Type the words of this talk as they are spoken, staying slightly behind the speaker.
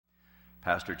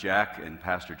Pastor Jack and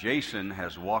Pastor Jason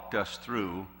has walked us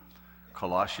through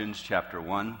Colossians chapter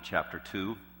 1, chapter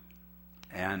 2,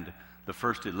 and the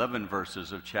first 11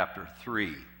 verses of chapter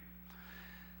 3.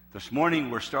 This morning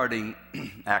we're starting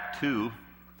Act 2.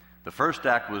 The first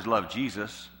act was Love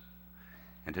Jesus,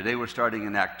 and today we're starting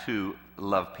in Act 2,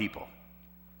 Love People.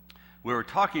 We were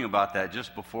talking about that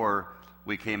just before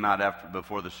we came out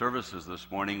before the services this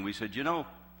morning. We said,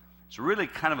 it's really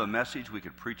kind of a message we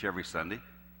could preach every Sunday.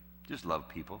 Just love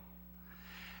people.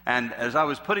 And as I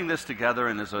was putting this together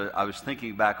and as I was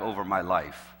thinking back over my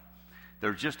life,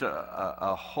 there's just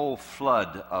a whole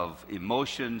flood of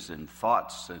emotions and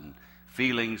thoughts and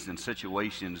feelings and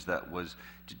situations that was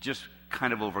just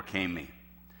kind of overcame me.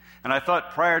 And I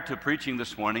thought prior to preaching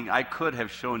this morning, I could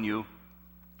have shown you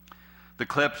the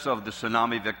clips of the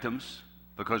tsunami victims,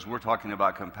 because we're talking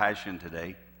about compassion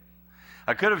today.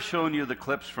 I could have shown you the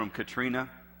clips from Katrina,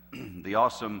 the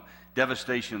awesome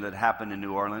devastation that happened in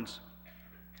New Orleans.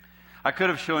 I could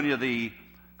have shown you the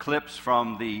clips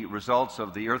from the results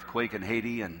of the earthquake in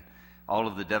Haiti and all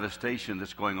of the devastation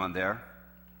that's going on there.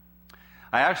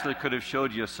 I actually could have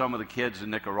showed you some of the kids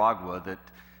in Nicaragua that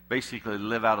basically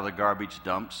live out of the garbage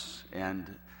dumps,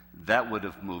 and that would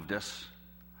have moved us.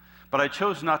 But I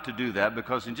chose not to do that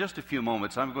because in just a few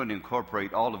moments I'm going to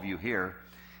incorporate all of you here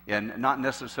in not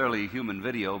necessarily a human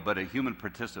video, but a human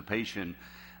participation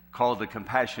called the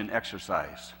compassion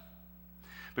exercise.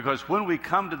 Because when we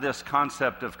come to this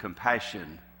concept of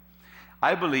compassion,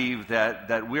 I believe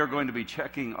that we are going to be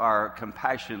checking our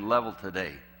compassion level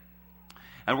today.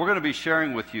 And we're going to be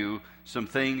sharing with you some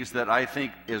things that I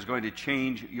think is going to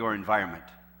change your environment.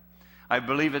 I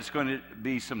believe it's going to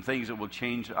be some things that will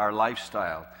change our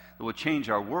lifestyle, that will change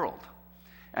our world.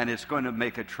 And it's going to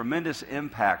make a tremendous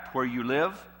impact where you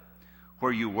live,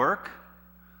 where you work,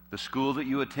 the school that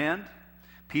you attend,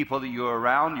 people that you're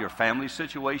around, your family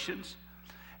situations.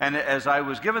 And as I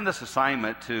was given this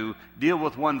assignment to deal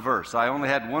with one verse, I only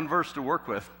had one verse to work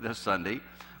with this Sunday,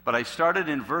 but I started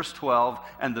in verse 12,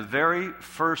 and the very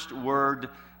first word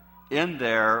in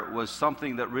there was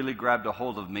something that really grabbed a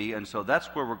hold of me, and so that's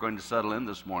where we're going to settle in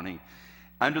this morning,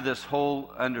 under this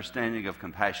whole understanding of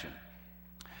compassion.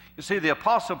 You see, the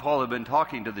Apostle Paul had been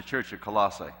talking to the church at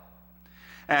Colossae,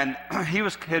 and he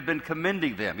had been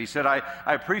commending them. He said, I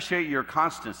appreciate your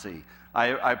constancy. I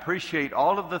appreciate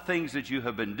all of the things that you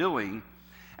have been doing.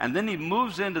 And then he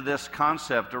moves into this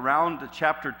concept around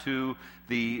chapter 2,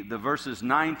 the verses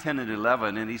 9, 10, and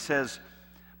 11, and he says,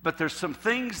 but there's some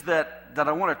things that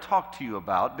I want to talk to you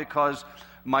about, because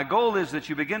my goal is that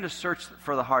you begin to search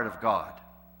for the heart of God.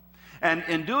 And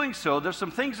in doing so, there's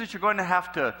some things that you're going to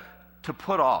have to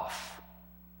put off.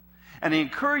 And he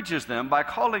encourages them by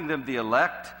calling them the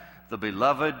elect, the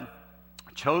beloved,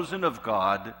 chosen of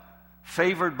God,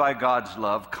 favored by God's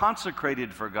love,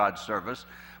 consecrated for God's service.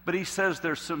 But he says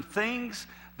there's some things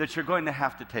that you're going to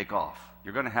have to take off.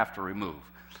 You're going to have to remove.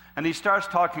 And he starts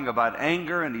talking about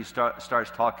anger, and he starts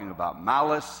talking about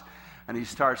malice, and he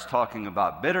starts talking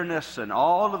about bitterness, and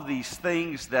all of these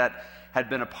things that had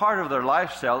been a part of their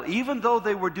lifestyle, even though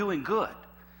they were doing good.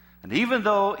 And even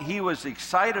though he was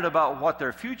excited about what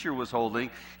their future was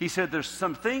holding, he said there's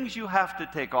some things you have to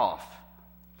take off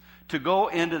to go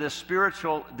into the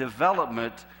spiritual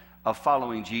development of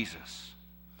following Jesus.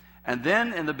 And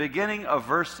then in the beginning of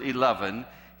verse 11,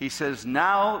 he says,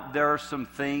 now there are some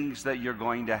things that you're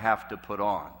going to have to put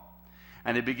on.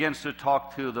 And he begins to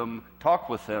talk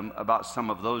with them about some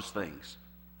of those things.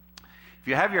 If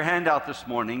you have your handout this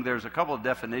morning, there's a couple of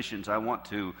definitions I want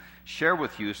to share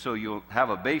with you so you'll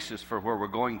have a basis for where we're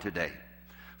going today.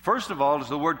 First of all is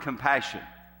the word compassion.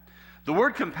 The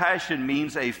word compassion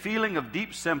means a feeling of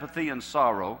deep sympathy and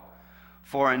sorrow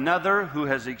for another who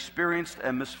has experienced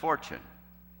a misfortune,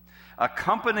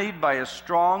 accompanied by a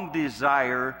strong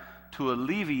desire to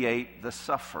alleviate the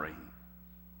suffering.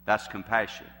 That's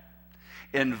compassion.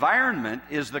 Environment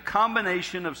is the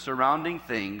combination of surrounding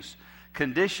things,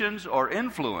 conditions, or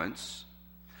influence,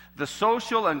 the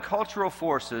social and cultural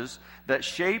forces that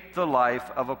shape the life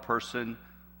of a person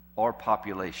or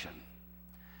population.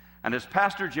 And as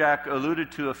Pastor Jack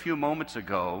alluded to a few moments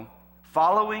ago,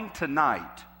 following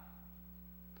tonight,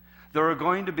 there are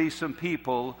going to be some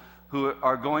people who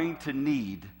are going to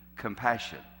need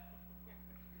compassion.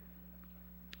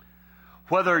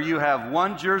 Whether you have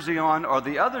one jersey on or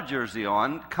the other jersey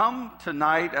on, come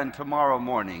tonight and tomorrow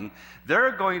morning, there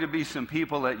are going to be some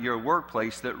people at your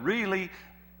workplace that really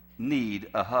need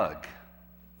a hug.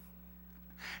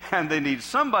 And they need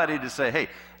somebody to say, hey,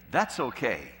 that's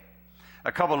okay.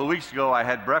 A couple of weeks ago, I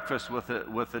had breakfast with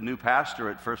the new pastor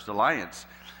at First Alliance,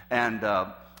 and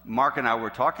Mark and I were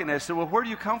talking, and I said, well, where do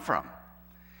you come from?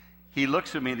 he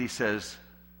looks at me and he says,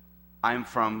 I'm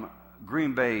from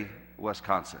Green Bay,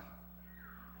 Wisconsin.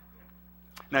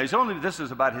 Now, this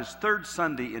is about his third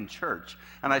Sunday in church.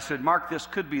 And I said, Mark, this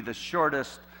could be the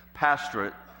shortest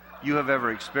pastorate you have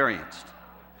ever experienced.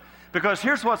 Because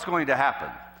here's what's going to happen.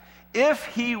 If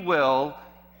he will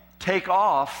take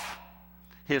off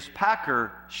his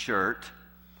Packer shirt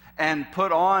and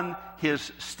put on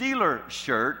his Steeler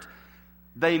shirt,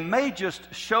 they may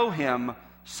just show him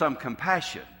some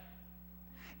compassion.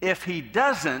 If he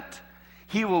doesn't,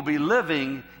 he will be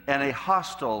living in a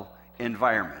hostile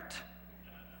environment.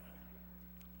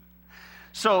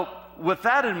 So, with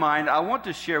that in mind, I want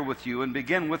to share with you and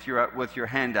begin with your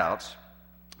handouts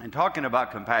and talking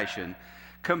about compassion.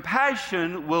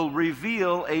 Compassion will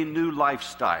reveal a new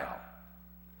lifestyle.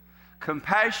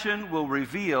 Compassion will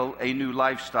reveal a new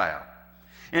lifestyle.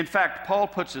 In fact, Paul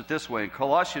puts it this way in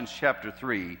Colossians chapter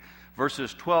 3,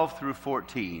 verses 12 through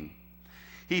 14.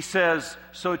 He says,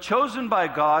 so chosen by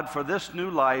God for this new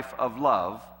life of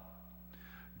love,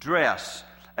 dress.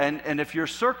 And if you're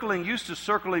used to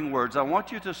circling words, I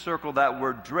want you to circle that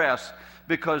word dress,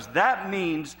 because that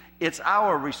means it's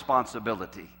our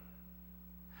responsibility.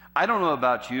 I don't know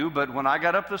about you, but when I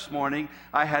got up this morning,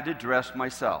 I had to dress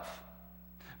myself.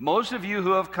 Most of you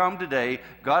who have come today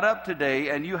got up today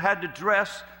and you had to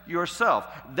dress yourself.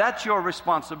 That's your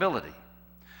responsibility.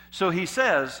 So he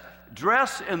says,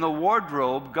 dress in the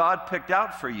wardrobe God picked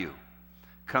out for you.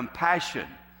 Compassion,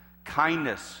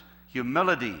 kindness,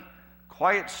 humility,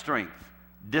 quiet strength,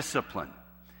 discipline.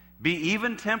 Be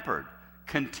even-tempered,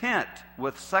 content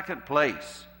with second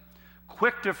place,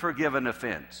 quick to forgive an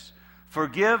offense.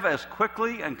 Forgive as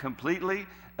quickly and completely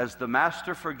as the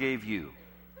Master forgave you.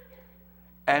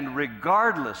 And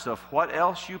regardless of what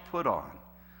else you put on,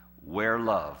 wear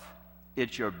love.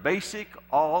 It's your basic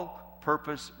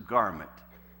all-purpose garment.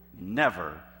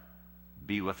 Never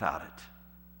be without it.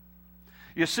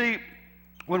 You see,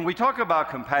 when we talk about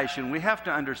compassion, we have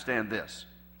to understand this.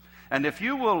 And if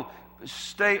you will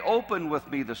stay open with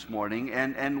me this morning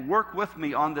and work with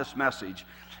me on this message,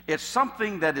 it's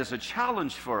something that is a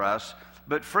challenge for us.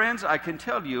 But friends, I can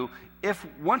tell you,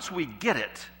 once we get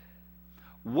it,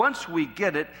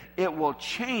 it will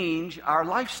change our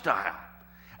lifestyle.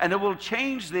 And it will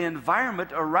change the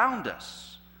environment around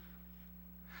us.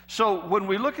 So when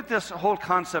we look at this whole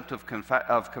concept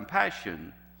of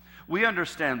compassion, we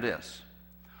understand this.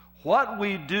 What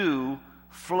we do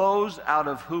flows out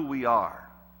of who we are.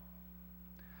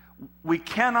 We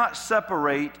cannot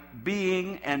separate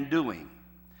being and doing.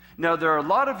 Now, there are a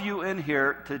lot of you in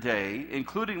here today,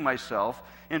 including myself.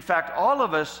 In fact, all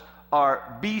of us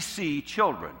are BC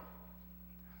children,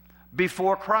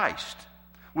 before Christ.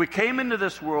 We came into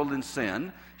this world in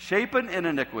sin, shapen in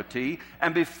iniquity,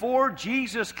 and before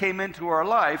Jesus came into our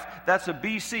life, that's a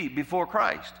BC, before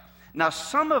Christ. Now,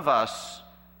 some of us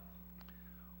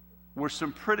were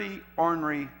some pretty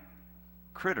ornery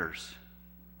critters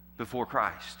before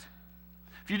Christ.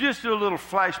 If you just do a little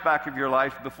flashback of your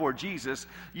life before Jesus,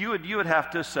 you would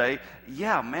have to say,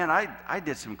 yeah, man, I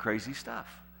did some crazy stuff.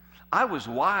 I was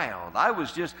wild. I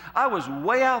was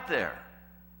way out there.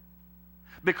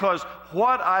 Because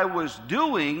what I was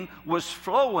doing was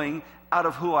flowing out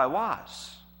of who I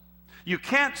was. You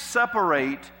can't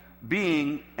separate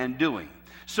being and doing.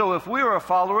 So if we are a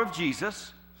follower of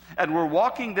Jesus, and we're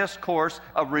walking this course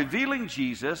of revealing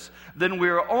Jesus, then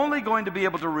we're only going to be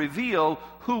able to reveal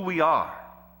who we are.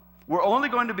 We're only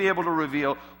going to be able to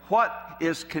reveal what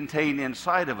is contained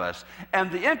inside of us.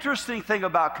 And the interesting thing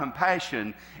about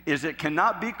compassion is it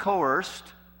cannot be coerced,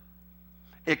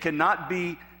 it cannot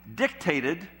be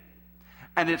dictated,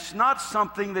 and it's not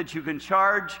something that you can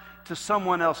charge to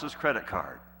someone else's credit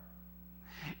card.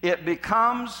 It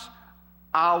becomes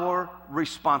our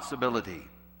responsibility.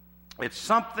 It's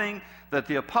something that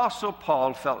the Apostle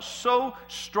Paul felt so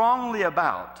strongly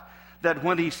about that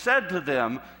when he said to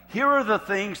them, here are the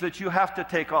things that you have to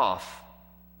take off.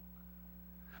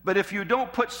 But if you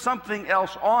don't put something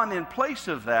else on in place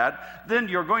of that, then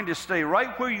you're going to stay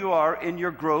right where you are in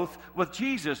your growth with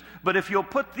Jesus. But if you'll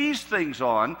put these things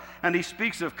on, and he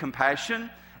speaks of compassion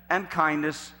and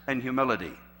kindness and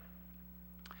humility.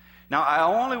 Now, I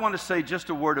only want to say just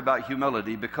a word about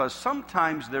humility because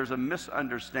sometimes there's a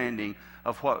misunderstanding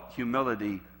of what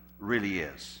humility really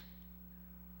is.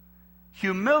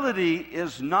 Humility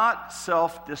is not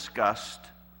self-disgust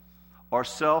or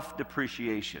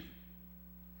self-depreciation.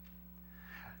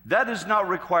 That is not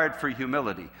required for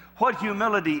humility. What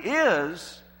humility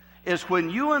is when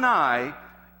you and I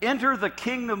enter the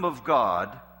kingdom of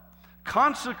God,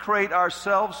 consecrate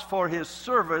ourselves for his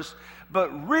service,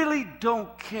 but really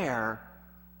don't care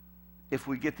if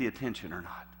we get the attention or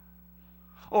not.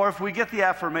 Or if we get the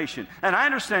affirmation. And I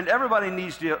understand everybody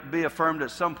needs to be affirmed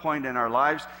at some point in our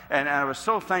lives. And I was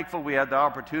so thankful we had the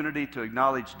opportunity to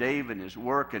acknowledge Dave and his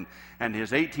work and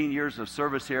his 18 years of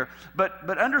service here.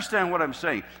 But understand what I'm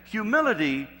saying.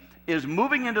 Humility is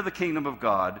moving into the kingdom of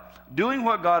God, doing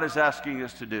what God is asking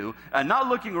us to do, and not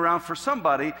looking around for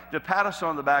somebody to pat us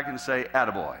on the back and say,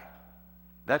 attaboy.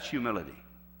 That's humility.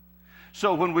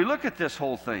 So when we look at this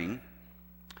whole thing,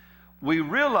 we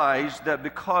realize that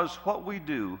because what we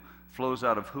do flows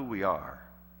out of who we are,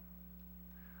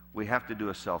 we have to do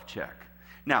a self-check.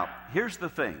 Now, here's the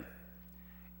thing.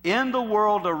 In the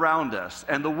world around us,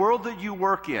 and the world that you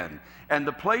work in, and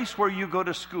the place where you go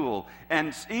to school,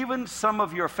 and even some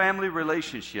of your family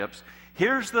relationships,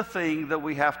 here's the thing that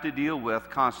we have to deal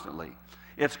with constantly.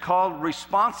 It's called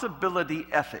responsibility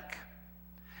ethic.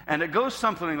 And it goes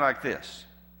something like this.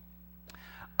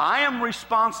 I am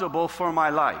responsible for my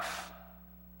life.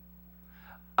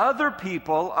 Other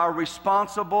people are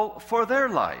responsible for their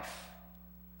life.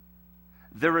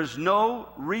 There is no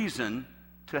reason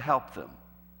to help them.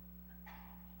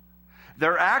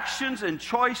 Their actions and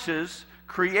choices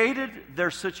created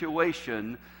their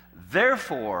situation,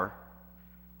 therefore,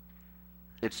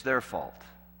 it's their fault.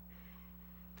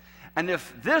 And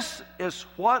if this is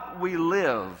what we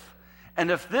live,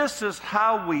 and if this is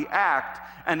how we act,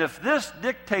 and if this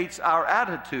dictates our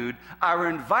attitude, our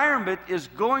environment is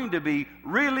going to be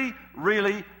really,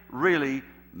 really, really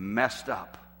messed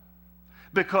up.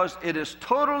 Because it is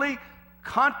totally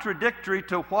contradictory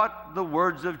to what the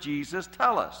words of Jesus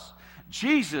tell us.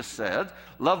 Jesus said,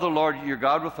 love the Lord your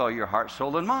God with all your heart,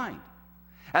 soul, and mind.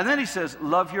 And then he says,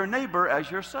 love your neighbor as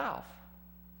yourself.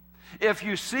 If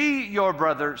you see your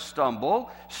brother stumble,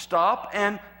 stop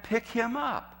and pick him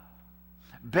up.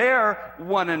 Bear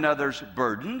one another's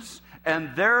burdens,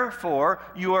 and therefore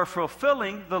you are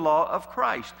fulfilling the law of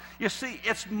Christ. You see,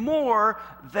 it's more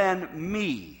than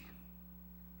me.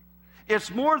 It's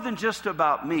more than just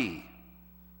about me.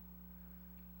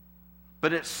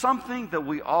 But it's something that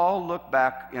we all look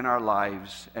back in our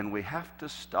lives, and we have to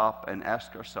stop and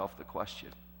ask ourselves the question,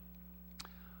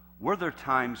 were there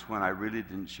times when I really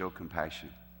didn't show compassion?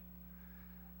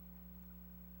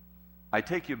 I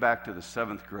take you back to the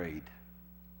 7th grade.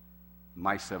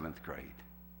 My 7th grade.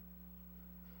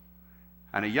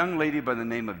 And a young lady by the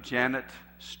name of Janet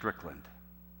Strickland.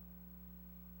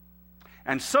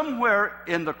 And somewhere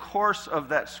in the course of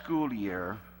that school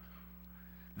year,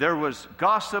 there was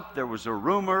gossip, there was a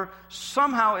rumor,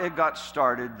 somehow it got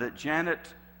started that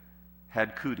Janet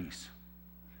had cooties.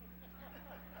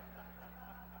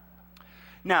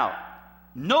 Now,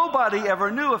 nobody ever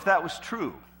knew if that was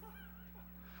true,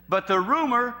 but the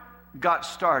rumor got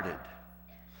started.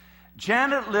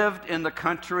 Janet lived in the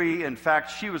country. In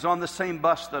fact, she was on the same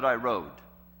bus that I rode.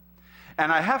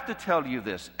 And I have to tell you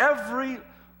this. Every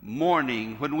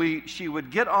morning when she would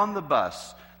get on the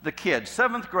bus, the kids,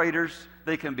 7th graders,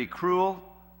 they can be cruel.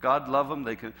 God love them.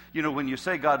 They can, when you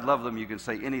say God love them, you can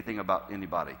say anything about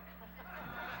anybody.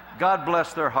 God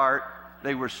bless their heart.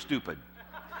 They were stupid.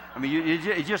 I mean,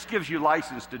 it just gives you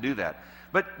license to do that.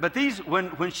 But these,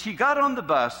 when she got on the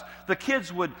bus, the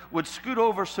kids would scoot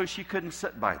over so she couldn't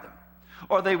sit by them.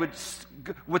 Or they would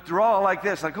withdraw like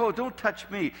this, like, oh, don't touch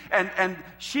me. And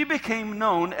she became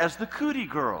known as the cootie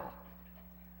girl.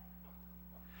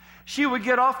 She would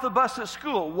get off the bus at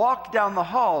school, walk down the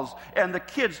halls, and the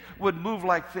kids would move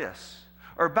like this,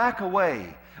 or back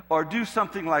away, or do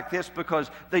something like this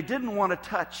because they didn't want to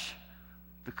touch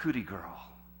the cootie girl.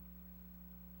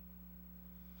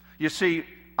 You see,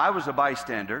 I was a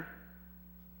bystander.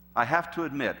 I have to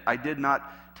admit, I did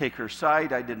not take her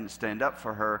side. I didn't stand up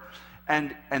for her.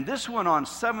 And this went on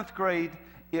 7th grade.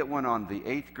 It went on the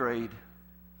 8th grade.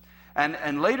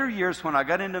 And later years when I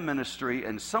got into ministry,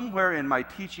 and somewhere in my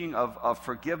teaching of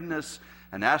forgiveness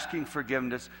and asking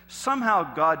forgiveness,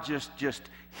 somehow God just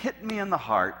hit me in the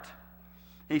heart.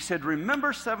 He said,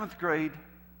 remember 7th grade,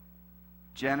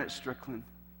 Janet Strickland?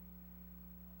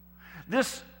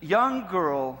 This young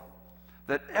girl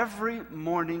that every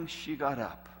morning she got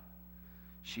up,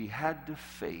 she had to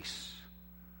face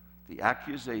the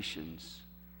accusations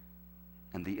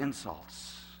and the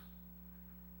insults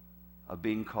of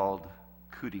being called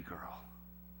cootie girl.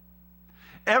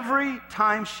 Every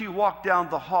time she walked down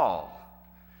the hall,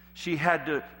 she had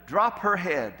to drop her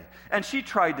head, and she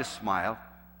tried to smile.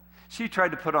 She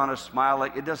tried to put on a smile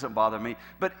like, it doesn't bother me.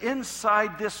 But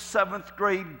inside this 7th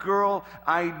grade girl,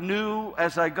 I knew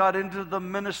as I got into the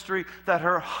ministry that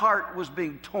her heart was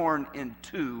being torn in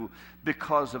two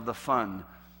because of the fun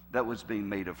that was being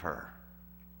made of her.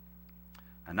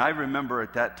 And I remember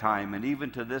at that time, and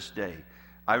even to this day,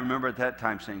 I remember at that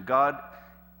time saying, God,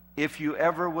 if you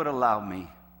ever would allow me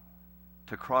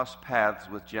to cross paths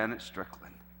with Janet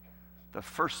Strickland, the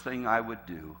first thing I would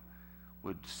do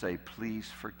would say, please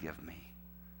forgive me,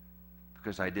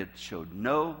 because I showed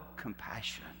no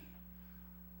compassion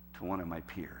to one of my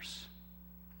peers.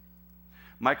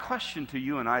 My question to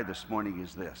you and I this morning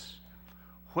is this: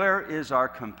 where is our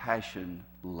compassion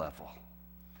level?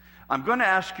 I'm going to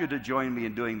ask you to join me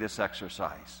in doing this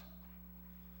exercise.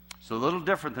 It's a little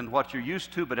different than what you're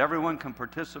used to, but everyone can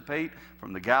participate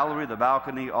from the gallery, the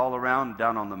balcony, all around,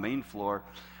 down on the main floor.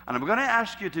 And I'm going to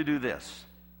ask you to do this.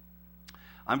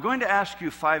 I'm going to ask you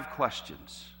 5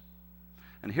 questions.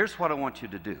 And here's what I want you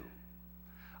to do.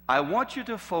 I want you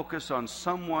to focus on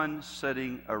someone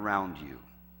sitting around you,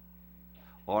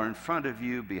 or in front of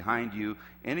you, behind you,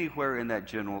 anywhere in that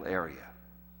general area.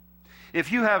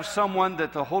 If you have someone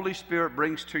that the Holy Spirit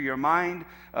brings to your mind,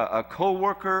 a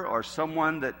coworker or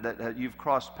someone that you've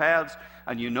crossed paths,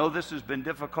 and you know this has been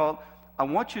difficult, I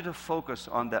want you to focus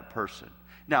on that person.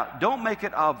 Now, don't make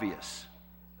it obvious.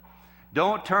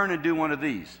 Don't turn and do one of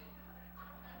these.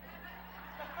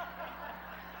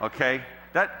 Okay?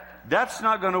 That's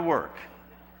not going to work.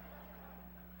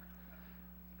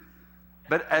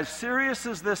 But as serious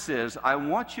as this is, I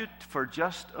want you for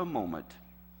just a moment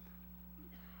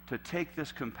to take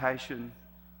this compassion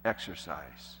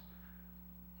exercise.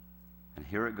 And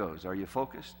here it goes. Are you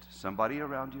focused? Somebody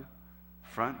around you?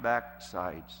 Front, back,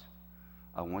 sides.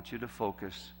 I want you to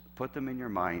focus. Put them in your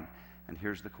mind. And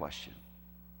here's the question.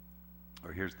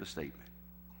 Or here's the statement.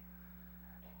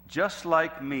 Just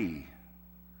like me,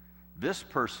 this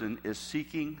person is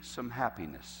seeking some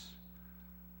happiness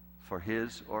for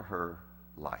his or her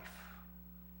life.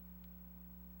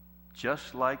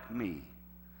 Just like me,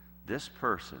 this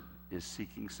person is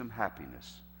seeking some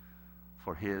happiness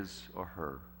for his or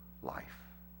her life.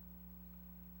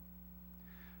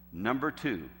 Number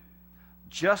 2,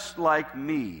 just like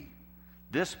me,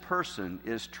 this person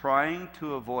is trying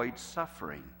to avoid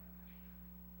suffering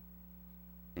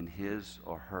in his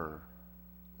or her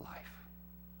life.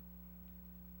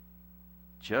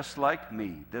 Just like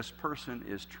me, this person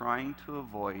is trying to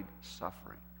avoid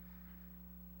suffering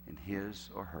in his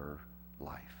or her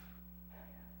life.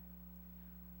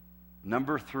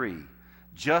 Number 3,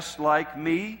 just like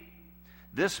me,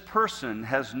 this person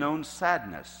has known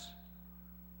sadness,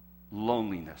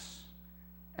 loneliness,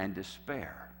 and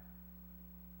despair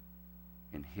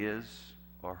in his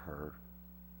or her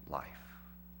life.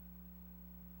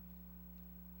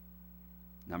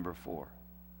 Number 4,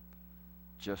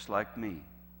 just like me,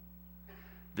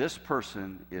 this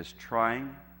person is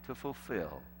trying to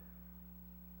fulfill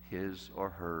his or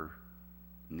her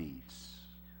needs.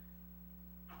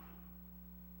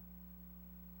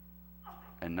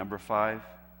 And number 5,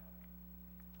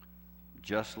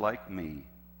 just like me,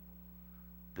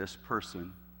 this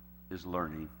person is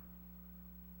learning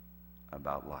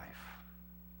about life.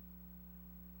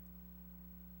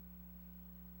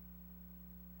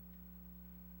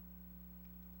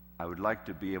 I would like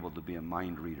to be able to be a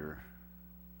mind reader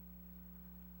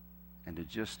and to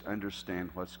just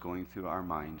understand what's going through our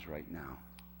minds right now.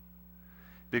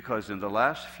 Because in the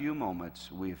last few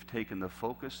moments, we've taken the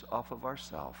focus off of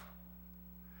ourselves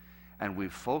and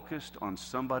we've focused on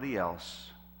somebody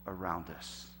else around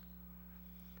us.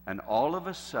 And all of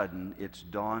a sudden, it's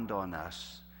dawned on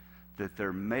us that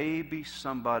there may be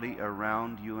somebody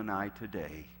around you and I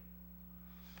today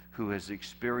who has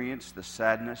experienced the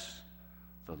sadness,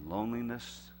 the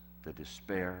loneliness, the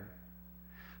despair,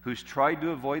 who's tried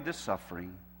to avoid the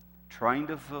suffering, trying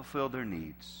to fulfill their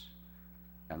needs,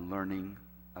 and learning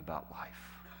about life.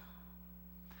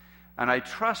 And I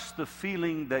trust the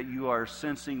feeling that you are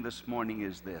sensing this morning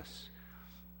is this,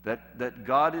 that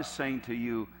God is saying to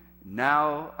you,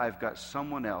 now I've got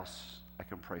someone else I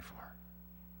can pray for.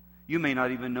 You may not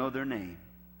even know their name.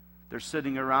 They're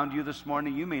sitting around you this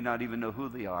morning. You may not even know who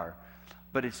they are.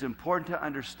 But it's important to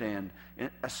understand,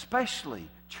 especially,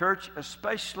 church,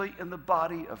 especially in the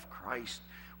body of Christ,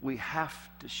 we have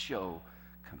to show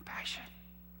compassion.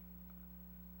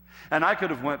 And I could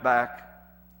have went back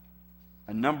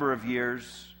a number of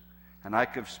years, and I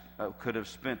could have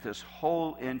spent this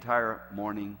whole entire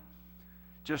morning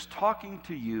just talking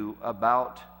to you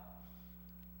about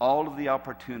all of the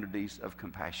opportunities of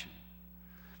compassion.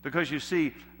 Because you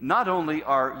see, not only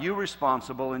are you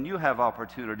responsible and you have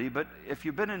opportunity, but if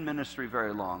you've been in ministry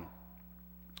very long,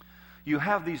 you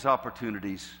have these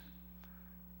opportunities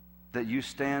that you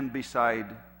stand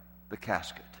beside the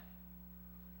casket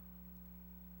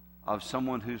of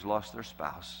someone who's lost their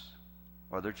spouse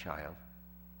or their child.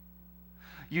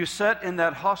 You sit in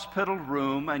that hospital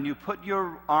room and you put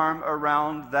your arm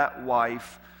around that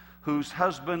wife whose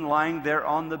husband lying there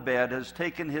on the bed has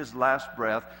taken his last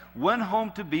breath, went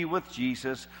home to be with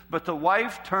Jesus, but the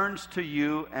wife turns to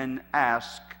you and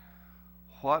asks,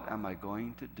 what am I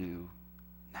going to do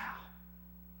now?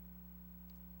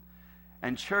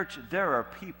 And church, there are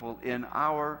people in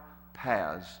our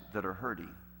paths that are hurting.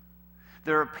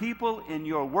 There are people in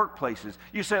your workplaces.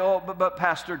 You say, oh, but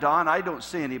Pastor Don, I don't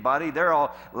see anybody. They're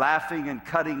all laughing and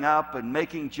cutting up and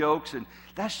making jokes, and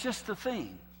that's just the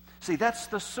thing. See, that's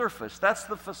the surface. That's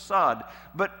the facade.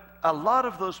 But a lot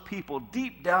of those people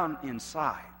deep down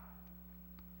inside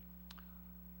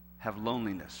have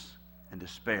loneliness and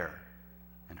despair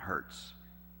and hurts.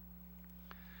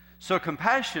 So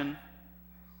compassion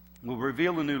will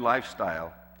reveal a new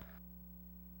lifestyle.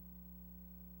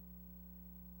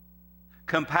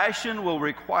 Compassion will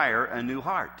require a new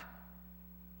heart.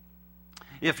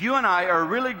 If you and I are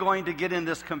really going to get in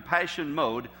this compassion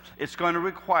mode, it's going to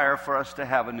require for us to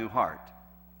have a new heart.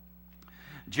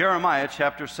 Jeremiah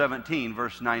chapter 17,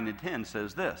 verse 9 and 10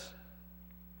 says this: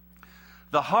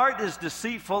 the heart is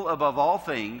deceitful above all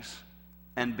things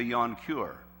and beyond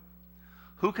cure.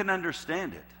 Who can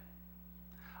understand it?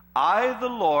 I, the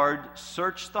Lord,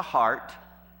 search the heart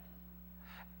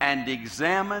and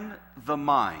examine the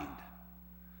mind,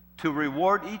 to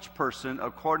reward each person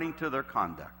according to their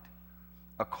conduct,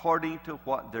 according to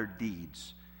what their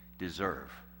deeds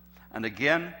deserve. And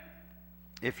again,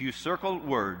 if you circled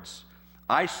words,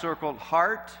 I circled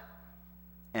heart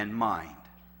and mind.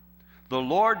 The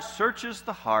Lord searches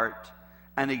the heart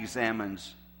and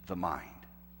examines the mind.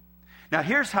 Now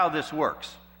here's how this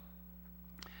works.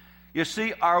 You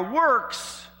see, our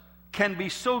works can be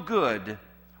so good,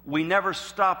 we never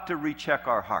stop to recheck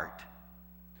our heart.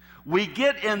 We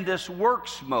get in this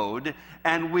works mode,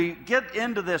 and we get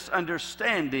into this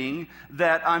understanding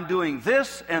that I'm doing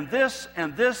this and this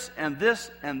and this and this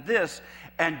and this,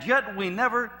 and yet we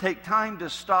never take time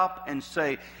to stop and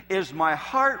say, is my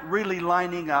heart really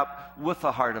lining up with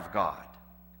the heart of God?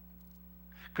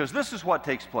 Because this is what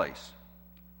takes place.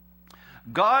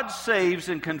 God saves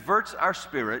and converts our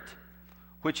spirit,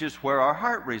 which is where our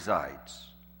heart resides.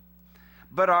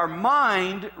 But our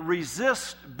mind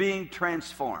resists being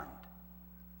transformed.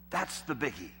 That's the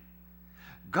biggie.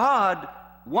 God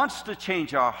wants to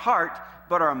change our heart,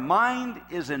 but our mind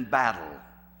is in battle.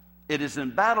 It is in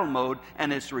battle mode,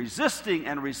 and it's resisting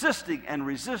and resisting and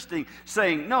resisting,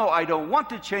 saying, no, I don't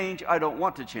want to change, I don't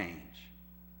want to change.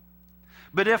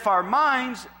 But if our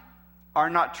minds are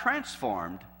not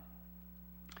transformed,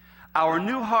 our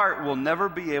new heart will never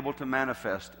be able to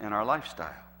manifest in our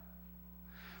lifestyle.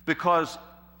 Because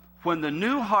when the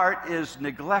new heart is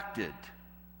neglected,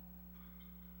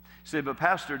 say, but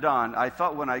Pastor Don, I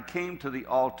thought when I came to the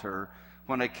altar,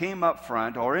 when I came up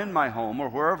front or in my home or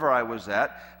wherever I was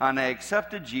at, and I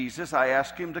accepted Jesus, I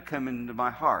asked him to come into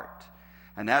my heart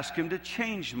and asked him to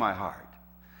change my heart.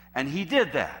 And he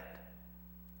did that.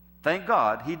 Thank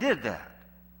God he did that.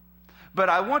 But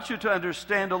I want you to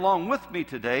understand along with me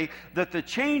today that the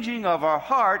changing of our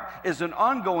heart is an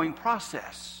ongoing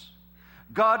process.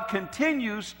 God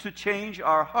continues to change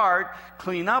our heart,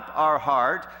 clean up our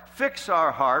heart, fix our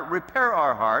heart, repair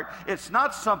our heart. It's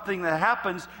not something that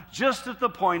happens just at the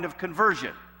point of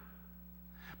conversion.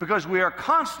 Because we are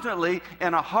constantly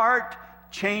in a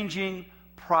heart-changing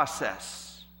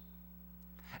process.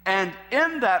 And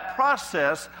in that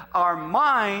process, our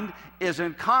mind is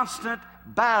in constant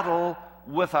battle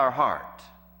with our heart.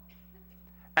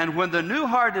 And when the new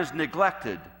heart is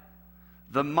neglected,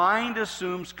 the mind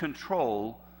assumes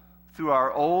control through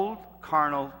our old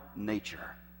carnal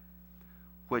nature,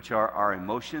 which are our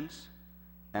emotions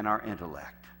and our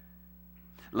intellect.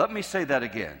 Let me say that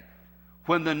again.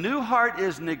 When the new heart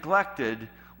is neglected,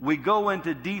 we go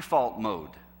into default mode.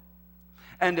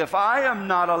 And if I am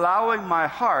not allowing my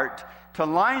heart to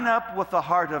line up with the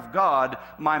heart of God,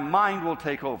 my mind will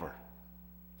take over.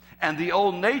 And the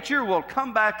old nature will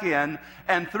come back in,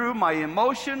 and through my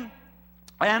emotion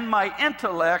and my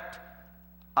intellect,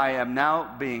 I am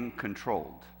now being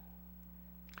controlled.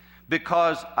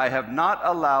 Because I have not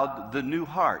allowed the new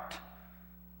heart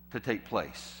to take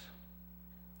place.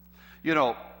 You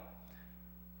know,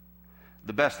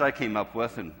 the best I came up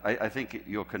with, and I think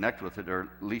you'll connect with it or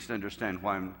at least understand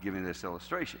why I'm giving this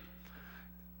illustration.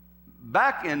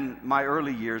 Back in my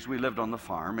early years, we lived on the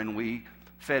farm and we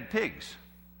fed pigs.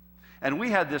 And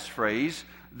we had this phrase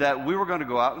that we were going to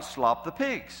go out and slop the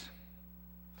pigs.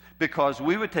 Because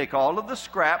we would take all of the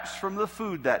scraps from the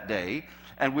food that day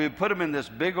and we'd put them in this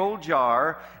big old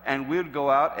jar and we'd go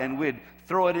out and we'd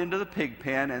throw it into the pig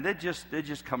pen and they'd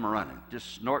just come running,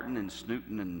 just snorting and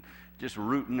snooting and just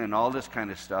rooting and all this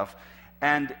kind of stuff.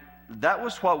 And that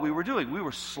was what we were doing. We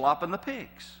were slopping the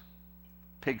pigs.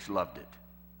 Pigs loved it.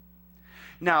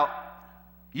 Now,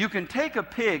 you can take a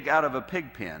pig out of a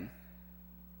pig pen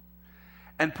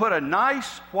and put a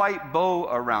nice white bow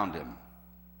around him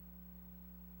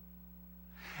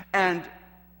and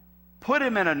put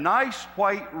him in a nice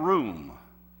white room,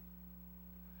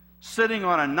 sitting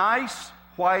on a nice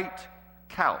white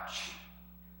couch.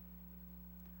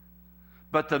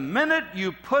 But the minute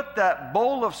you put that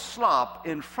bowl of slop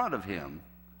in front of him,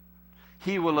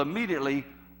 he will immediately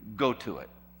go to it.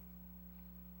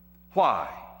 Why?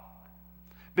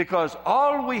 Because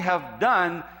all we have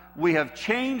done, we have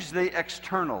changed the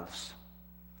externals.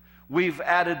 We've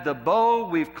added the bow,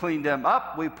 we've cleaned him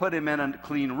up, we put him in a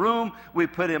clean room, we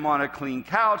put him on a clean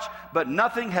couch, but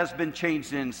nothing has been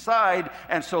changed inside,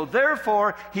 and so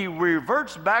therefore he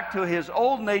reverts back to his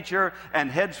old nature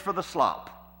and heads for the slop.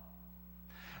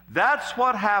 That's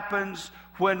what happens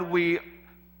when we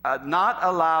not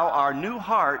allow our new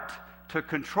heart to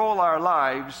control our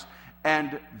lives,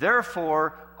 and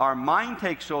therefore our mind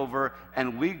takes over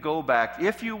and we go back,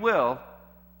 if you will,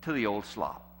 to the old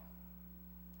slop.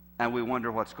 And we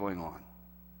wonder what's going on.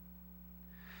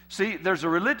 See, there's a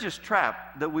religious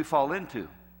trap that we fall into,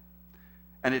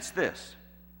 and it's this.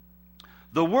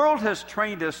 The world has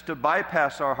trained us to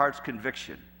bypass our heart's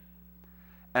conviction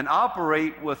and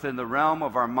operate within the realm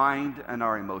of our mind and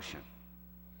our emotion.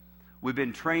 We've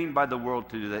been trained by the world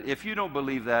to do that. If you don't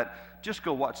believe that, just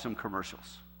go watch some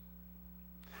commercials.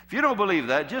 If you don't believe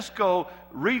that, just go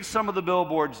read some of the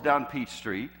billboards down Peach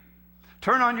Street,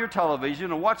 turn on your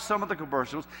television and watch some of the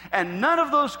commercials, and none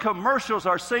of those commercials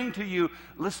are saying to you,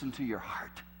 listen to your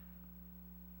heart.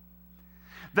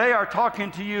 They are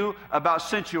talking to you about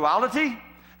sensuality.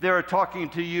 They are talking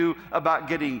to you about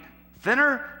getting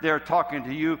thinner. They're talking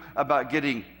to you about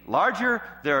getting larger.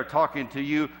 They're talking to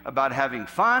you about having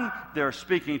fun. They're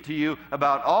speaking to you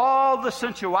about all the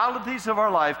sensualities of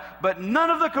our life, but none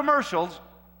of the commercials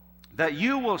that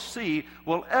you will see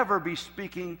will ever be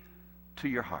speaking to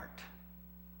your heart.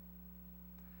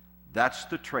 That's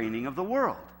the training of the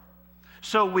world.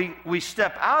 So we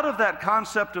step out of that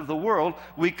concept of the world,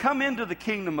 we come into the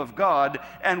kingdom of God,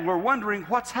 and we're wondering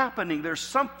what's happening. There's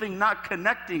something not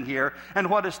connecting here. And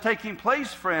what is taking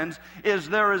place, friends, is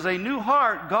there is a new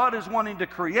heart God is wanting to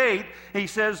create. He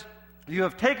says, you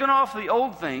have taken off the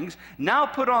old things, now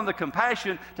put on the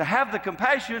compassion. To have the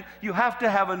compassion, you have to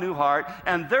have a new heart,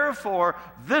 and therefore,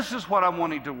 this is what I'm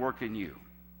wanting to work in you.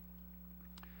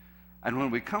 And when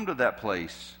we come to that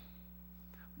place,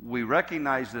 we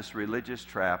recognize this religious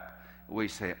trap. We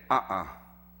say,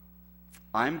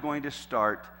 I'm going to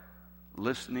start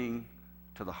listening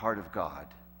to the heart of God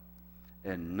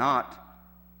and not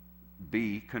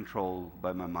be controlled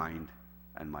by my mind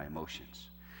and my emotions.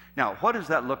 Now, what does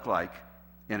that look like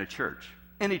in a church?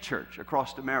 Any church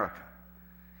across America.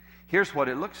 Here's what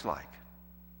it looks like.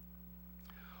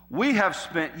 We have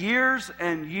spent years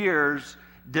and years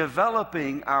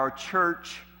developing our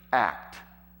church act.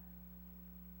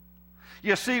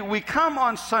 You see, we come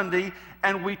on Sunday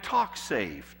and we talk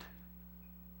saved.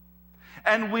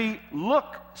 And we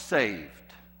look saved.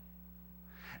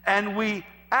 And we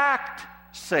act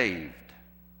saved.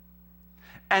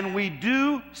 And we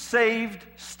do saved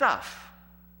stuff.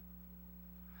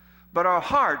 But our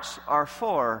hearts are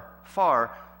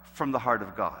far from the heart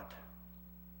of God.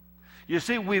 You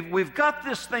see, we've got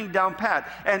this thing down pat,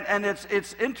 and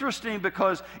it's interesting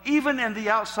because even in the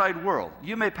outside world,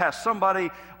 you may pass somebody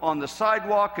on the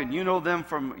sidewalk and you know them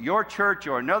from your church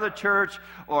or another church,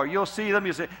 or you'll see them,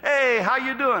 you say, hey, how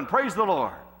you doing? Praise the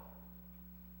Lord.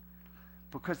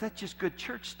 Because that's just good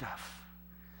church stuff.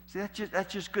 See,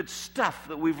 that's just good stuff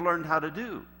that we've learned how to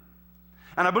do.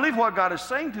 And I believe what God is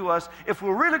saying to us, if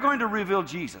we're really going to reveal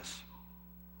Jesus,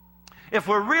 if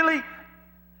we're really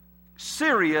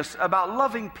serious about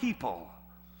loving people,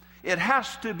 it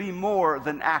has to be more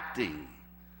than acting.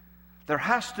 There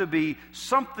has to be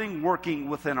something working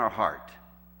within our heart.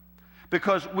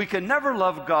 Because we can never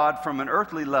love God from an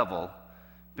earthly level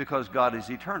because God is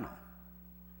eternal.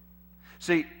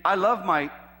 See, I love my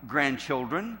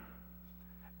grandchildren,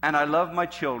 and I love my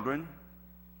children,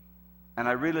 and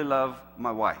I really love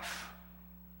my wife.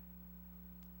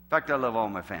 In fact, I love all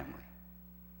my family.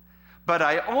 But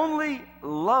I only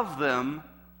love them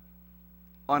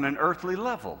on an earthly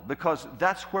level because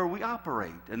that's where we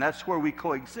operate and that's where we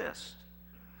coexist.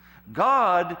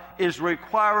 God is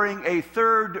requiring a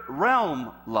third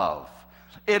realm love.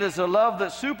 It is a love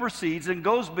that supersedes and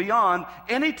goes beyond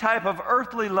any type of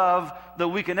earthly love that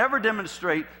we can ever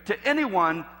demonstrate to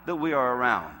anyone that we are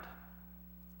around.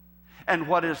 And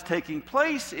what is taking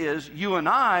place is you and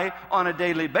I, on a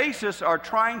daily basis, are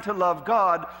trying to love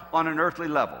God on an earthly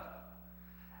level.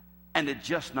 And it's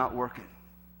just not working.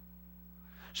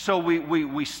 So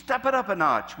we step it up a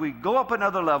notch. We go up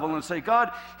another level and say,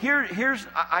 God,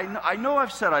 I know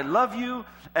I've said I love you,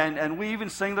 and we even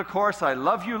sing the chorus, I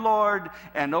love you, Lord,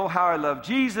 and oh, how I love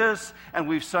Jesus, and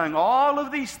we've sung all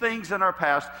of these things in our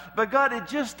past, but God, it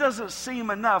just doesn't seem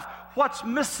enough. What's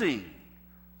missing?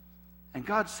 And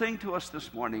God's saying to us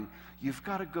this morning, you've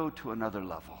got to go to another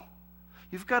level.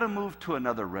 You've got to move to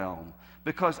another realm,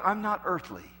 because I'm not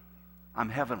earthly, I'm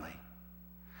heavenly.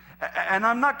 And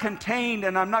I'm not contained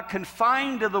and I'm not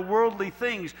confined to the worldly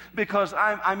things, because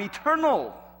I'm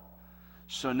eternal.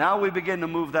 So now we begin to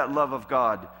move that love of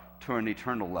God to an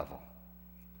eternal level.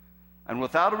 And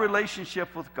without a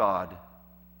relationship with God,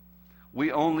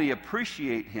 we only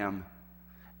appreciate Him,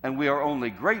 and we are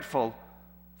only grateful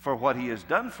for what He has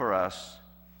done for us,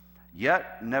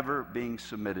 yet never being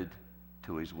submitted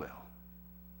to His will.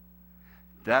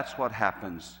 That's what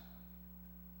happens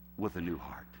with a new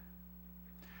heart.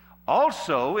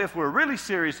 Also, if we're really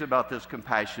serious about this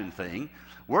compassion thing,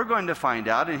 we're going to find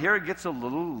out, and here it gets a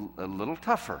little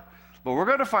tougher, but we're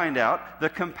going to find out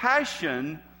that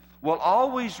compassion will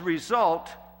always result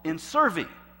in serving.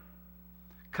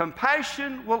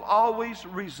 Compassion will always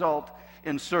result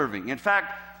in serving. In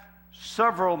fact,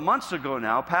 several months ago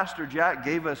now, Pastor Jack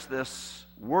gave us this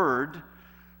word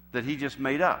that he just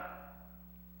made up.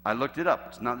 I looked it up.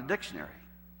 It's not in the dictionary.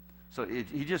 So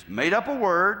he just made up a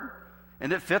word,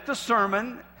 and it fit the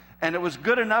sermon, and it was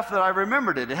good enough that I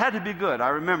remembered it. It had to be good. I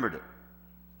remembered it.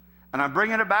 And I'm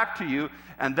bringing it back to you,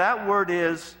 and that word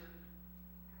is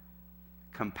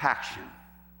compaction.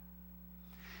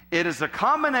 It is a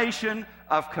combination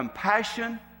of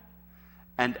compassion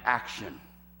and action.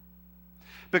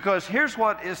 Because here's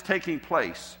what is taking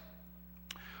place.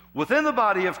 Within the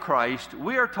body of Christ,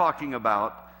 we are talking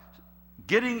about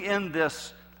getting in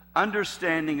this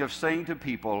understanding of saying to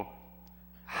people,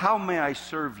 how may I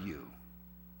serve you?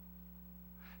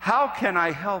 How can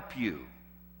I help you?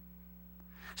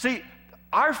 See,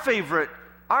 our favorite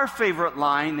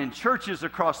line in churches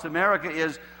across America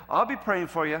is, I'll be praying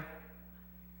for you.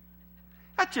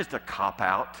 That's just a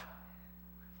cop-out.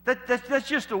 That's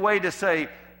just a way to say,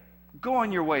 go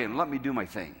on your way and let me do my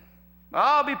thing.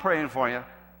 I'll be praying for you.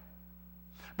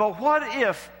 But what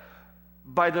if,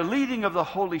 by the leading of the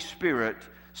Holy Spirit,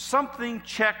 something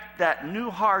checked that new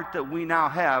heart that we now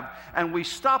have, and we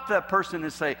stop that person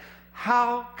and say,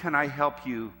 how can I help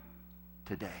you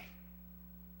today?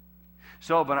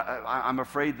 So, but I'm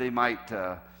afraid they might,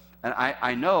 and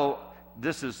I know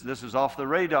this is off the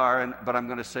radar, but I'm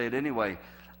going to say it anyway.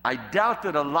 I doubt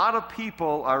that a lot of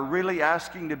people are really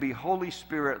asking to be Holy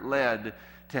Spirit led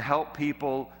to help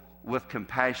people with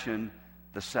compassion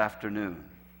this afternoon.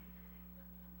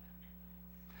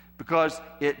 Because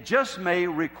it just may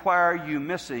require you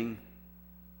missing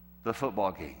the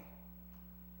football game.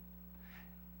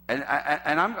 And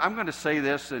I'm going to say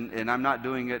this, and I'm not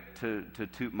doing it to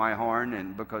toot my horn,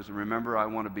 and because remember, I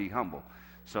want to be humble.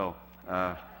 So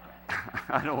I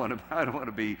don't want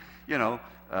to be,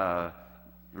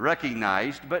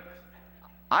 recognized. But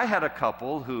I had a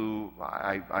couple who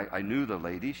I knew the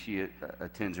lady. She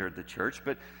attends here at the church,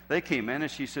 but they came in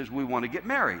and she says, we want to get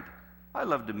married. I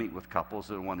love to meet with couples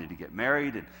that are wanting to get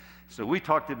married. And so we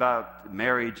talked about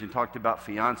marriage and talked about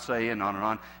fiance and on and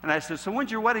on. And I said, so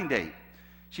when's your wedding date?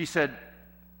 She said,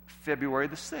 February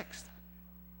the 6th.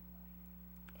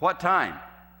 What time?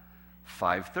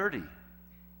 5:30.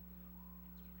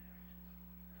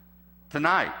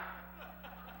 Tonight.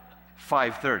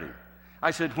 5:30.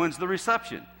 I said, when's the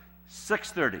reception?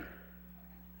 6:30.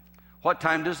 What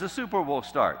time does the Super Bowl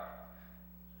start?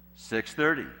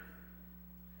 6:30.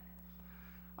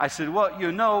 I said, well,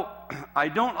 I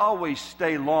don't always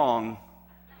stay long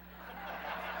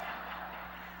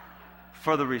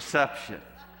for the reception.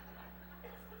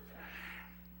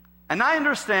 And I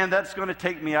understand that's going to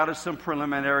take me out of some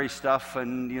preliminary stuff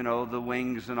and, the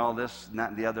wings and all this and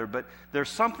that and the other. But there's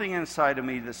something inside of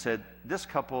me that said, this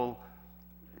couple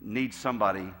needs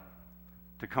somebody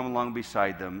to come along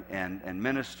beside them and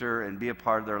minister and be a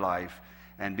part of their life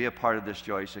and be a part of this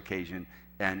joyous occasion.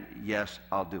 And yes,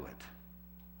 I'll do it.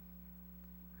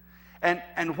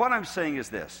 And what I'm saying is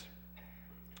this.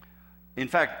 In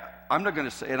fact, I'm not going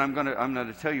to say, and I'm going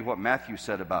to tell you what Matthew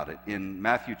said about it in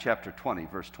Matthew chapter 20,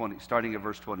 verse 20, starting at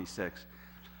verse 26.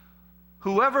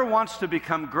 Whoever wants to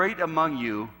become great among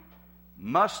you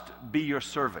must be your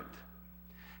servant,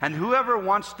 and whoever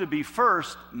wants to be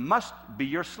first must be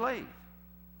your slave.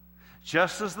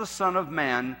 Just as the Son of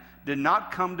Man did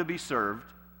not come to be served,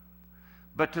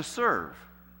 but to serve,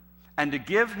 and to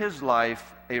give his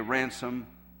life a ransom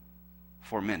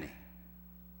for many.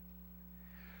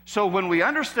 So when we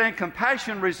understand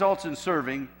compassion results in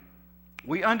serving,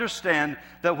 we understand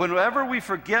that whenever we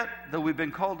forget that we've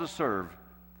been called to serve,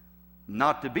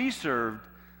 not to be served,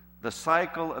 the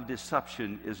cycle of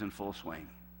deception is in full swing.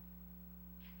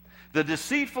 The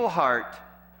deceitful heart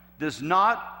does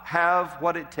not have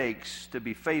what it takes to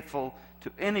be faithful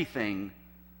to anything,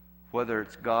 whether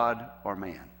it's God or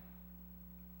man.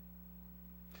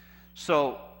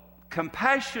 So,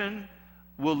 compassion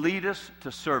will lead us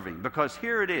to serving, because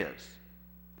here it is.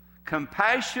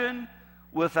 Compassion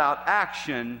without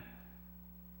action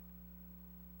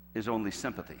is only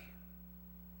sympathy.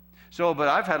 So, but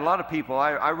I've had a lot of people,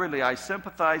 I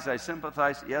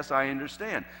sympathize. Yes, I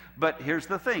understand. But here's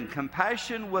the thing.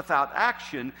 Compassion without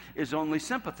action is only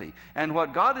sympathy. And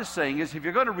what God is saying is, if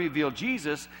you're going to reveal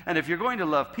Jesus, and if you're going to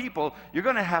love people, you're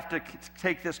going to have to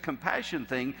take this compassion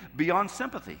thing beyond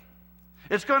sympathy.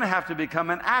 It's going to have to become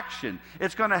an action.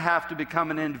 It's going to have to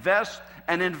become an invest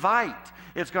and invite.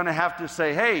 It's going to have to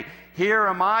say, hey, here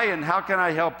am I, and how can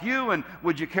I help you? And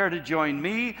would you care to join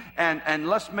me? And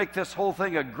let's make this whole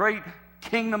thing a great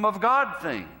kingdom of God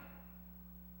thing.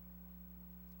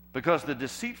 Because the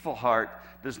deceitful heart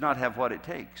does not have what it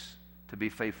takes to be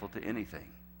faithful to anything.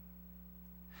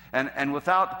 And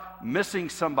without missing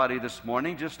somebody this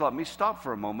morning, just let me stop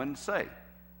for a moment and say,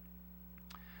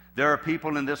 there are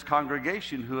people in this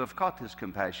congregation who have caught this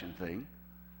compassion thing,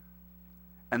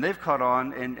 and they've caught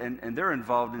on, and they're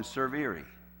involved in Serve Erie.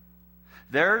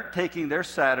 They're taking their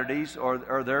Saturdays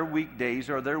or their weekdays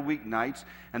or their weeknights,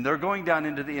 and they're going down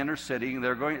into the inner city, and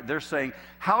they're saying,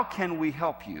 how can we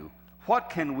help you? What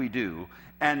can we do?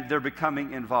 And they're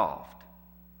becoming involved.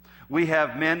 We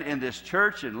have men in this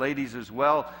church, and ladies as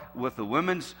well, with the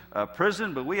women's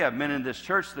prison, but we have men in this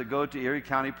church that go to Erie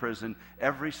County Prison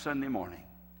every Sunday morning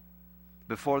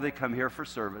before they come here for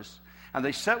service. And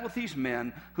they sit with these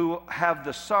men who have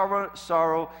the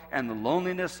sorrow and the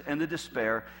loneliness and the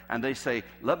despair, and they say,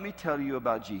 let me tell you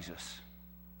about Jesus.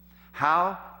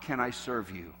 How can I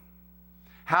serve you?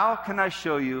 How can I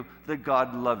show you that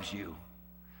God loves you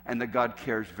and that God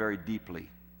cares very deeply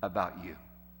about you?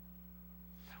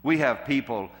 We have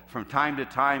people from time to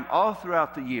time, all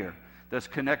throughout the year, that's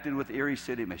connected with Erie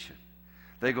City Mission.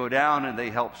 They go down and they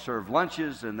help serve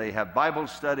lunches, and they have Bible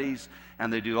studies,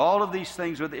 and they do all of these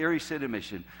things with Erie City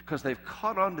Mission because they've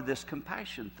caught on to this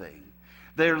compassion thing.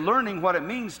 They're learning what it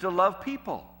means to love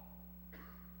people.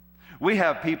 We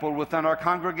have people within our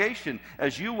congregation,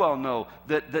 as you well know,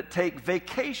 that take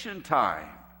vacation time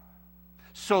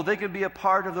so they can be a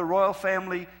part of the Royal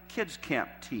Family Kids Camp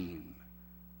team.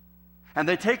 And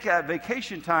they take that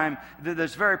vacation time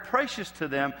that's very precious to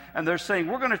them, and they're saying,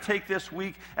 we're going to take this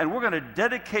week and we're going to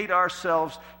dedicate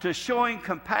ourselves to showing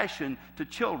compassion to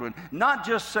children. Not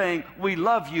just saying, we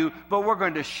love you, but we're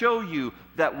going to show you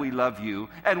that we love you.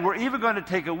 And we're even going to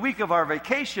take a week of our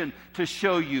vacation to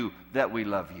show you that we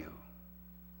love you.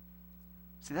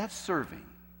 See, that's serving.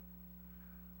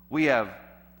 We have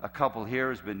a couple here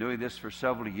who's been doing this for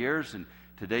several years, and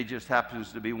today just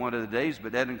happens to be one of the days,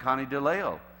 but Ed and Connie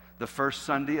DeLeo. The first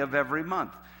Sunday of every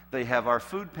month, they have our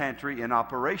food pantry in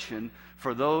operation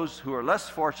for those who are less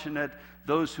fortunate,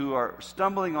 those who are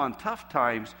stumbling on tough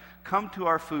times. Come to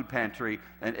our food pantry,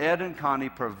 and Ed and Connie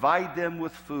provide them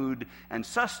with food and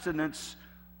sustenance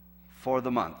for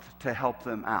the month to help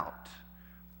them out,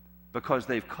 because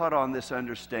they've caught on this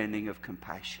understanding of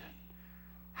compassion.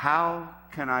 How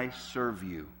can I serve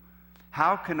you?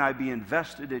 How can I be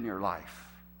invested in your life?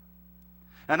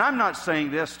 And I'm not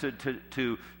saying this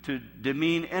to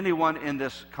demean anyone in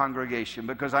this congregation,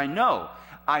 because I know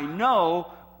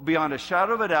beyond a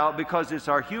shadow of a doubt, because it's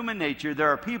our human nature, there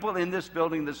are people in this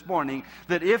building this morning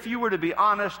that if you were to be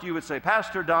honest, you would say,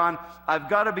 Pastor Don, I've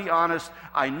got to be honest,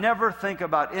 I never think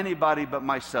about anybody but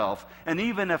myself. And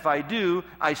even if I do,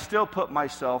 I still put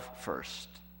myself first.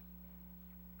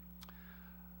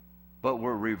 But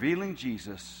we're revealing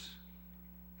Jesus,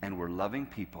 and we're loving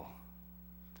people.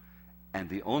 And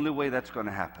the only way that's going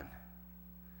to happen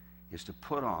is to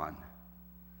put on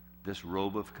this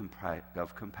robe of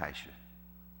compassion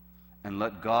and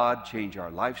let God change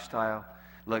our lifestyle,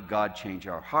 let God change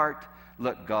our heart,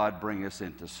 let God bring us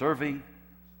into serving,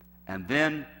 and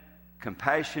then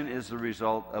compassion is the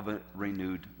result of a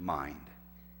renewed mind.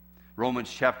 Romans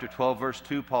chapter 12, verse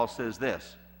 2, Paul says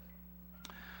this,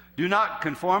 do not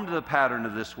conform to the pattern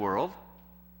of this world,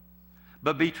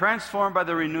 but be transformed by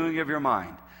the renewing of your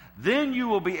mind. Then you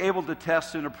will be able to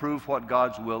test and approve what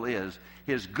God's will is,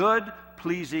 His good,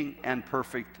 pleasing, and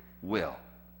perfect will.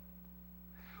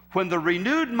 When the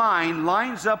renewed mind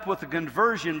lines up with the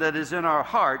conversion that is in our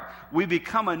heart, we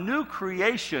become a new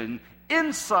creation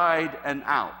inside and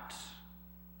out.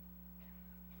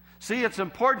 See, it's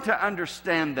important to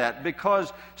understand that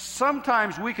because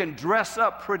sometimes we can dress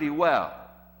up pretty well.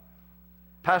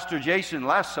 Pastor Jason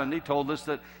last Sunday told us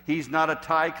that he's not a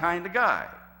tie kind of guy.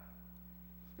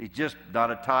 He's just not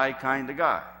a tie kind of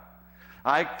guy.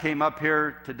 I came up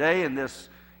here today in this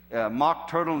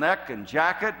mock turtleneck and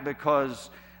jacket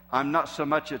because I'm not so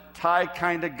much a tie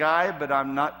kind of guy, but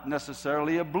I'm not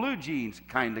necessarily a blue jeans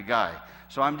kind of guy.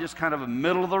 So I'm just kind of a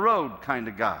middle-of-the-road kind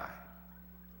of guy.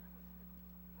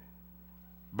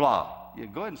 Blah. Yeah,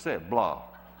 go ahead and say it, blah.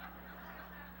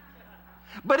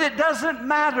 But it doesn't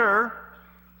matter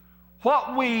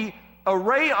what we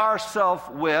array ourselves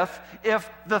with if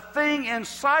the thing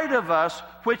inside of us,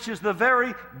 which is the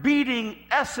very beating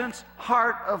essence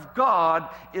heart of God,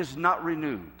 is not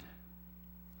renewed.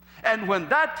 And when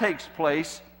that takes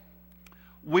place,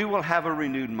 we will have a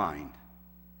renewed mind.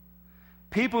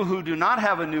 People who do not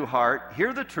have a new heart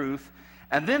hear the truth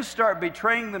and then start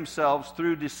betraying themselves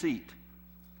through deceit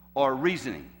or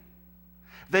reasoning.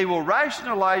 They will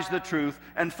rationalize the truth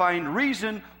and find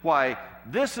reason why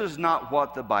this is not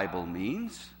what the Bible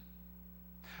means.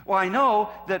 Well, I know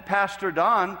that Pastor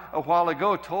Don a while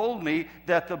ago told me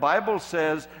that the Bible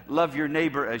says, love your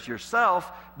neighbor as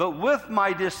yourself, but with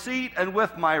my deceit and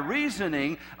with my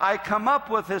reasoning, I come up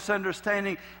with this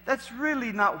understanding that's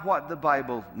really not what the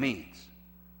Bible means.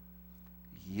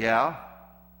 Yeah,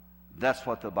 that's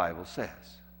what the Bible says.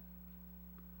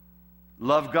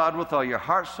 Love God with all your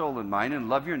heart, soul, and mind, and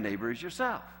love your neighbor as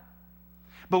yourself.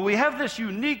 But we have this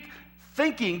unique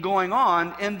thinking going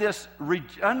on in this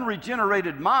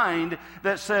unregenerated mind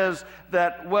that says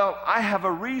that, well, I have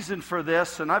a reason for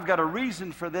this, and I've got a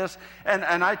reason for this,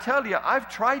 and I tell you, I've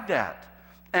tried that.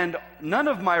 And none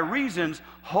of my reasons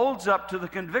holds up to the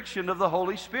conviction of the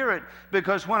Holy Spirit,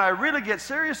 because when I really get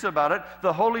serious about it,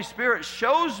 the Holy Spirit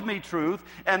shows me truth,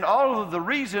 and all of the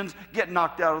reasons get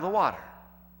knocked out of the water.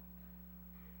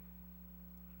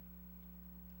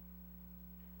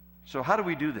 So how do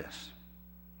we do this?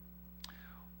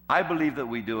 I believe that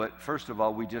we do it, first of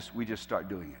all, we just start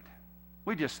doing it.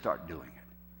 We just start doing it.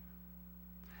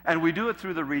 And we do it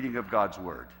through the reading of God's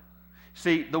Word.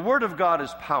 See, the Word of God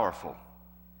is powerful.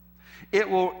 It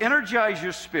will energize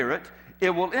your spirit, it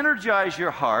will energize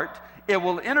your heart, it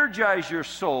will energize your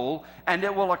soul, and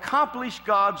it will accomplish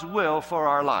God's will for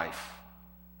our life.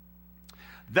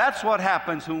 That's what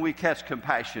happens when we catch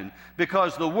compassion,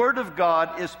 because the Word of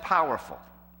God is powerful.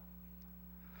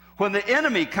 When the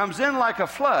enemy comes in like a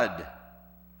flood,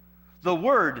 the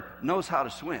Word knows how to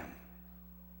swim.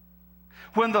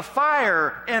 When the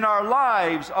fire in our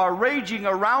lives are raging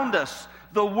around us,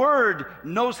 the Word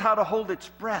knows how to hold its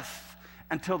breath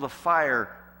until the fire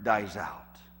dies out.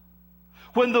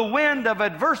 When the wind of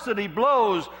adversity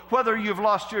blows, whether you've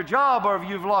lost your job or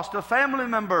you've lost a family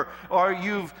member or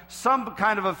you've some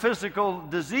kind of a physical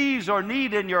disease or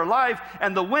need in your life,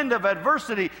 and the wind of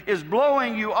adversity is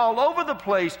blowing you all over the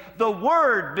place, the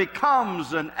Word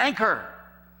becomes an anchor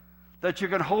that you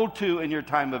can hold to in your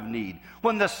time of need.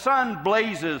 When the sun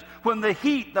blazes, when the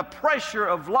heat, the pressure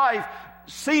of life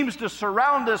seems to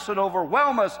surround us and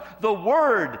overwhelm us, the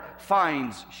Word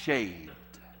finds shade.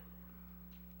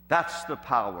 That's the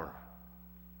power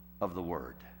of the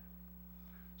Word.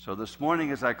 So this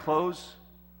morning as I close,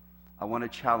 I want to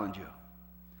challenge you.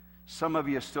 Some of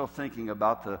you are still thinking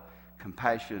about the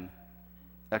compassion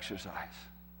exercise.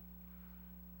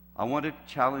 I want to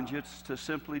challenge you to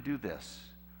simply do this.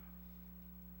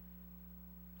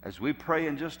 As we pray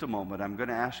in just a moment, I'm going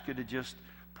to ask you to just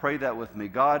pray that with me.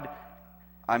 God,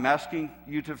 I'm asking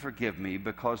you to forgive me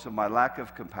because of my lack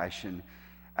of compassion,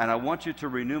 and I want you to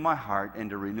renew my heart and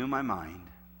to renew my mind.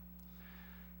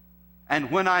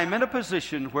 And when I'm in a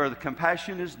position where the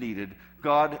compassion is needed,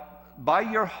 God, by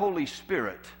your Holy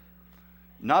Spirit,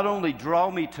 not only draw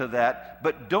me to that,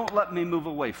 but don't let me move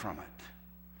away from it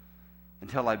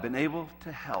until I've been able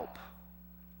to help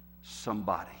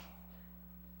somebody.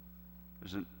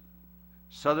 There's a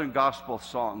Southern gospel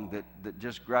song that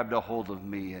just grabbed a hold of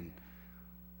me, and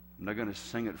I'm not going to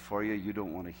sing it for you. You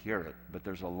don't want to hear it. But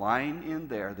there's a line in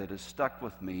there that has stuck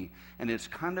with me, and it's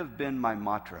kind of been my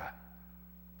mantra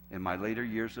in my later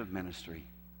years of ministry.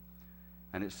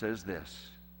 And it says this: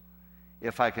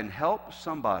 if I can help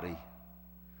somebody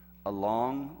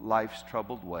along life's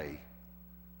troubled way,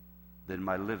 then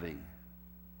my living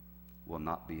will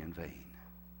not be in vain.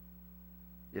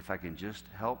 If I can just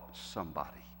help somebody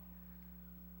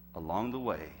along the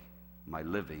way, my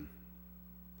living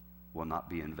will not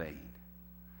be in vain.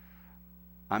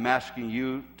 I'm asking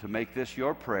you to make this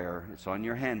your prayer. It's on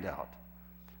your handout.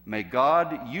 May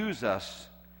God use us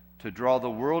to draw the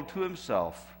world to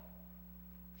Himself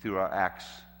through our acts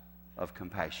of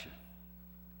compassion.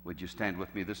 Would you stand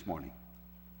with me this morning?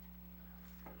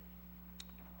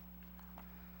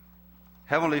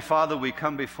 Heavenly Father, we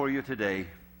come before you today,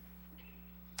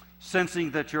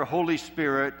 sensing that your Holy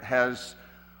Spirit has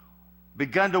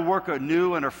begun to work a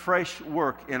new and a fresh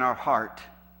work in our heart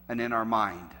and in our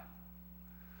mind.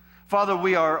 Father,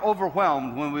 we are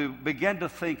overwhelmed when we begin to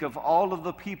think of all of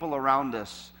the people around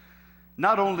us,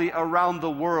 not only around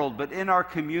the world, but in our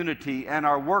community and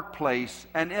our workplace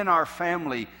and in our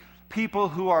family, people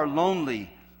who are lonely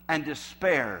and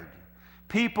despaired,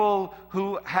 people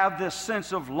who have this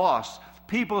sense of loss,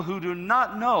 people who do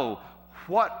not know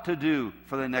what to do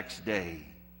for the next day.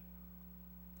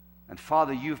 And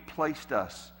Father, you've placed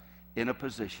us in a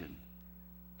position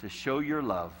to show your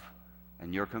love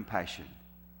and your compassion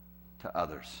to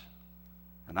others.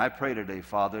 And I pray today,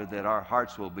 Father, that our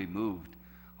hearts will be moved,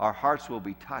 our hearts will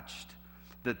be touched,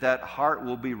 that heart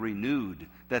will be renewed,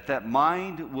 that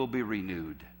mind will be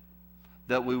renewed,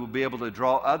 that we will be able to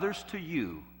draw others to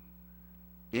you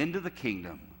into the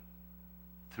kingdom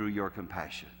through your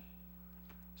compassion.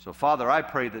 So, Father, I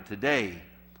pray that today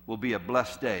will be a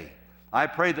blessed day. I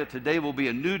pray that today will be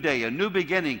a new day, a new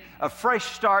beginning, a fresh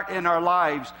start in our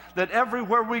lives, that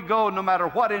everywhere we go, no matter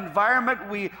what environment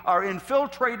we are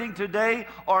infiltrating today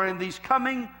or in these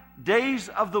coming days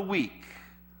of the week,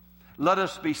 let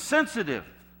us be sensitive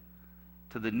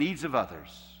to the needs of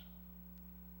others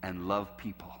and love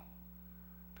people.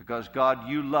 Because, God,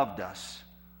 you loved us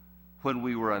when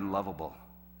we were unlovable.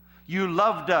 You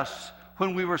loved us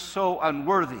when we were so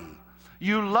unworthy.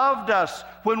 You loved us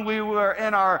when we were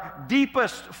in our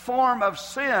deepest form of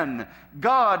sin.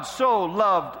 God so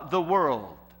loved the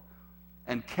world.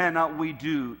 And cannot we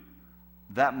do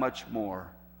that much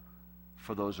more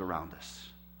for those around us?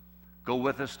 Go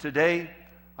with us today.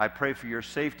 I pray for your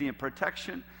safety and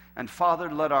protection. And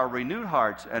Father, let our renewed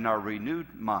hearts and our renewed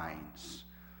minds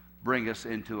bring us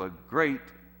into a great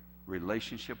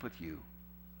relationship with you.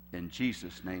 In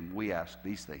Jesus' name we ask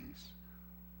these things.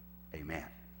 Amen.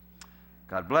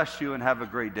 God bless you and have a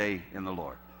great day in the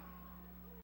Lord.